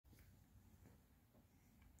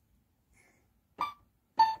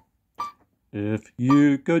If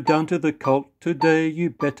you go down to the cult today, you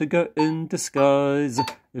better go in disguise.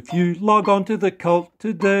 If you log on to the cult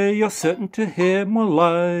today, you're certain to hear more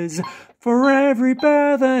lies. For every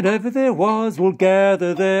bear that ever there was will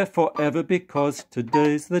gather there forever, because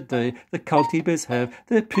today's the day the culty bears have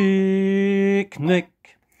their picnic.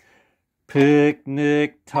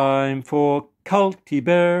 Picnic time for culty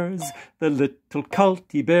bears. The little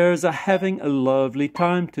culty bears are having a lovely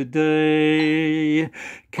time today.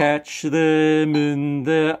 Catch them in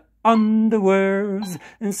their underwears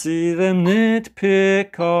and see them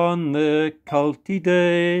nitpick on the culty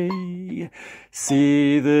day.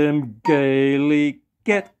 See them gaily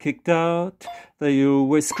get kicked out. They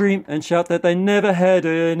always scream and shout that they never had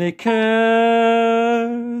any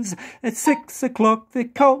cares. At 6 o'clock the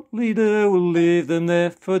cult leader will leave them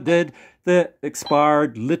there for dead. They're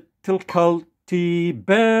expired little culty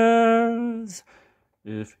bears.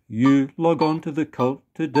 If you log on to the cult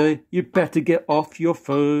today, you better get off your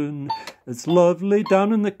phone. It's lovely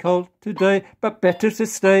down in the cult today, but better to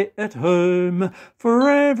stay at home. For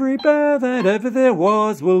every bear that ever there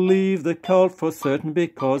was will leave the cult for certain,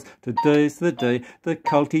 because today's the day the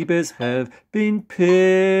culty bears have been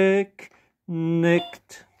picnicked.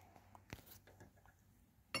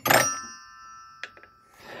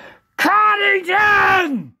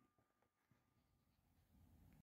 Coddington!